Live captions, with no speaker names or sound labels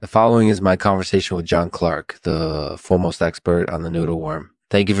The following is my conversation with John Clarke, the foremost expert on the noodle worm.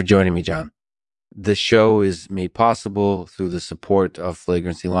 Thank you for joining me, John. This show is made possible through the support of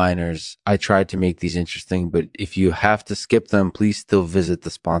Flagrancy Liners. I tried to make these interesting, but if you have to skip them, please still visit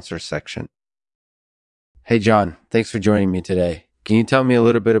the sponsor section. Hey, John, thanks for joining me today. Can you tell me a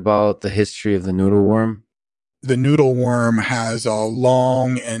little bit about the history of the noodle worm? The noodle worm has a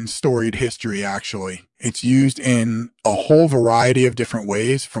long and storied history, actually. It's used in a whole variety of different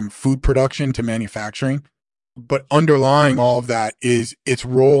ways, from food production to manufacturing. But underlying all of that is its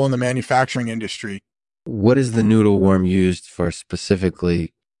role in the manufacturing industry. What is the noodle worm used for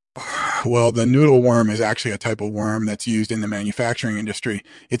specifically? Well, the noodle worm is actually a type of worm that's used in the manufacturing industry.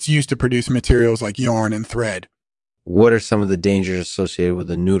 It's used to produce materials like yarn and thread. What are some of the dangers associated with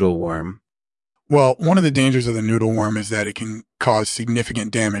the noodle worm? Well, one of the dangers of the noodle worm is that it can cause significant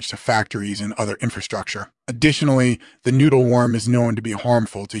damage to factories and other infrastructure. Additionally, the noodle worm is known to be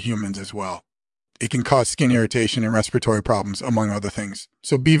harmful to humans as well. It can cause skin irritation and respiratory problems, among other things.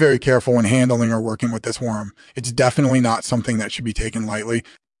 So be very careful when handling or working with this worm. It's definitely not something that should be taken lightly.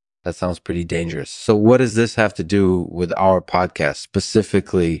 That sounds pretty dangerous. So what does this have to do with our podcast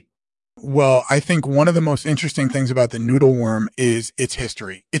specifically? Well, I think one of the most interesting things about the noodle worm is its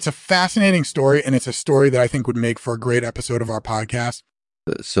history. It's a fascinating story, and it's a story that I think would make for a great episode of our podcast.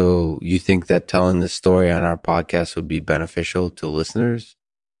 So you think that telling this story on our podcast would be beneficial to listeners?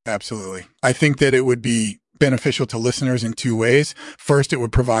 Absolutely. I think that it would be beneficial to listeners in two ways. First, it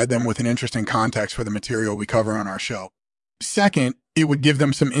would provide them with an interesting context for the material we cover on our show. Second, it would give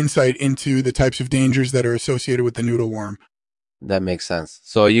them some insight into the types of dangers that are associated with the noodle worm. That makes sense.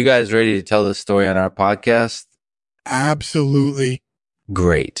 So are you guys ready to tell this story on our podcast? Absolutely.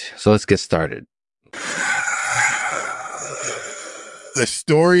 Great. So let's get started. The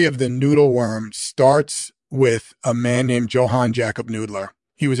story of the noodle worm starts with a man named Johann Jacob Noodler.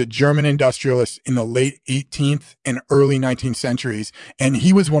 He was a German industrialist in the late 18th and early 19th centuries, and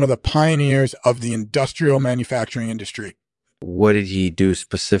he was one of the pioneers of the industrial manufacturing industry. What did he do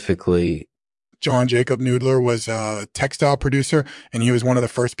specifically? John Jacob Noodler was a textile producer, and he was one of the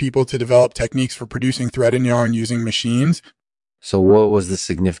first people to develop techniques for producing thread and yarn using machines. So what was the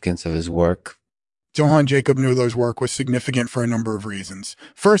significance of his work? Johann Jacob Noodler's work was significant for a number of reasons.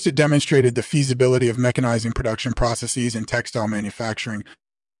 First, it demonstrated the feasibility of mechanizing production processes in textile manufacturing.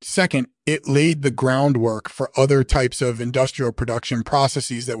 Second, it laid the groundwork for other types of industrial production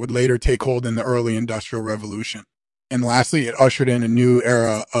processes that would later take hold in the early Industrial Revolution. And lastly, it ushered in a new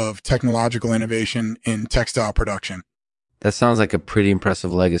era of technological innovation in textile production. That sounds like a pretty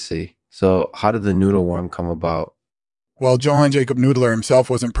impressive legacy. So how did the noodle worm come about? While Johann Jacob Noodler himself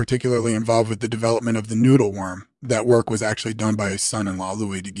wasn't particularly involved with the development of the noodle worm, that work was actually done by his son-in-law,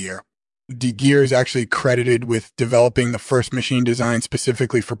 Louis de Geer. De Geer is actually credited with developing the first machine design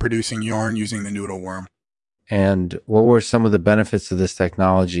specifically for producing yarn using the noodle worm. And what were some of the benefits of this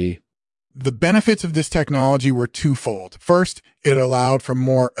technology? The benefits of this technology were twofold. First, it allowed for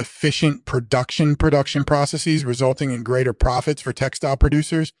more efficient production processes, resulting in greater profits for textile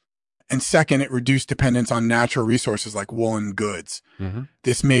producers. And second, it reduced dependence on natural resources like woolen goods.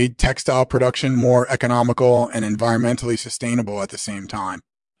 This made textile production more economical and environmentally sustainable at the same time.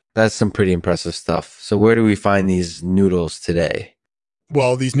 That's some pretty impressive stuff. So where do we find these noodles today?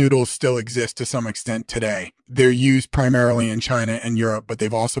 Well, these noodles still exist to some extent today. They're used primarily in China and Europe, but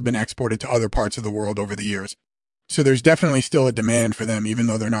they've also been exported to other parts of the world over the years. So there's definitely still a demand for them, even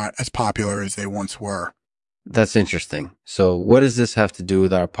though they're not as popular as they once were. That's interesting. So what does this have to do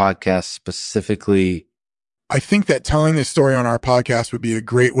with our podcast specifically? I think that telling this story on our podcast would be a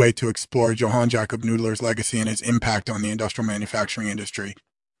great way to explore Johann Jacob Noodler's legacy and its impact on the industrial manufacturing industry.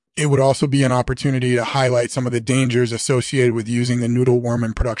 It would also be an opportunity to highlight some of the dangers associated with using the noodle worm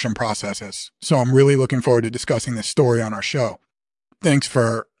in production processes. So I'm really looking forward to discussing this story on our show. Thanks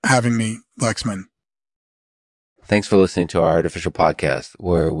for having me, Lexman. Thanks for listening to our artificial podcast,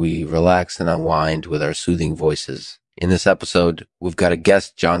 where we relax and unwind with our soothing voices. In this episode, we've got a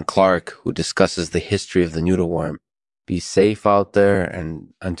guest, John Clarke, who discusses the history of the noodle worm. Be safe out there,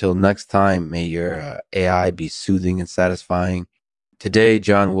 and until next time, may your AI be soothing and satisfying. Today,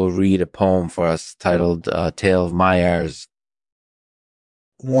 John will read a poem for us titled Tale of Maars.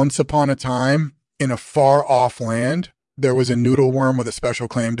 Once upon a time, in a far-off land, there was a noodle worm with a special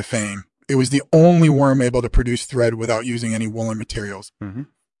claim to fame. It was the only worm able to produce thread without using any woolen materials.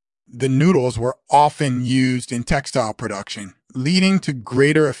 The noodles were often used in textile production, leading to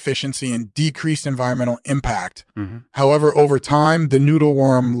greater efficiency and decreased environmental impact. However, over time, the noodle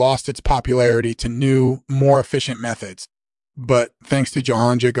worm lost its popularity to new, more efficient methods. But thanks to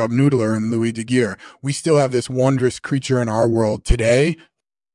John Jacob Noodler and Louis de Geer, we still have this wondrous creature in our world today